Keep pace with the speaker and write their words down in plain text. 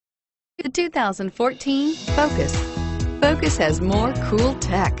The 2014 Focus. Focus has more cool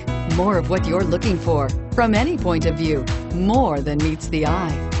tech, more of what you're looking for. From any point of view, more than meets the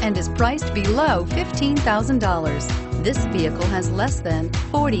eye, and is priced below $15,000. This vehicle has less than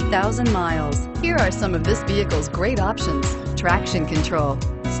 40,000 miles. Here are some of this vehicle's great options: traction control,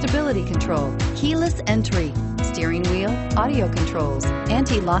 stability control, keyless entry, steering wheel audio controls,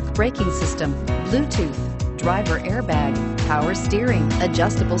 anti-lock braking system, Bluetooth, driver airbag, power steering,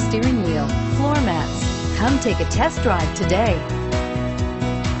 adjustable steering wheel, floor mats. Come take a test drive today.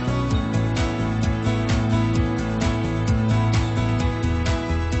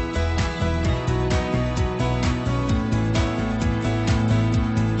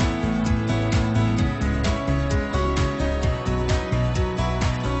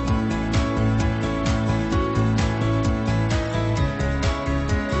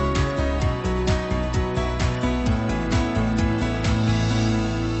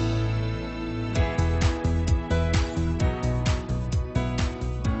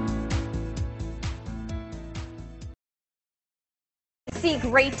 See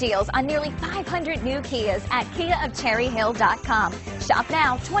great deals on nearly 500 new Kias at KiaofCherryHill.com. Shop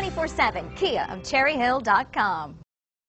now 24/7, KiaofCherryHill.com.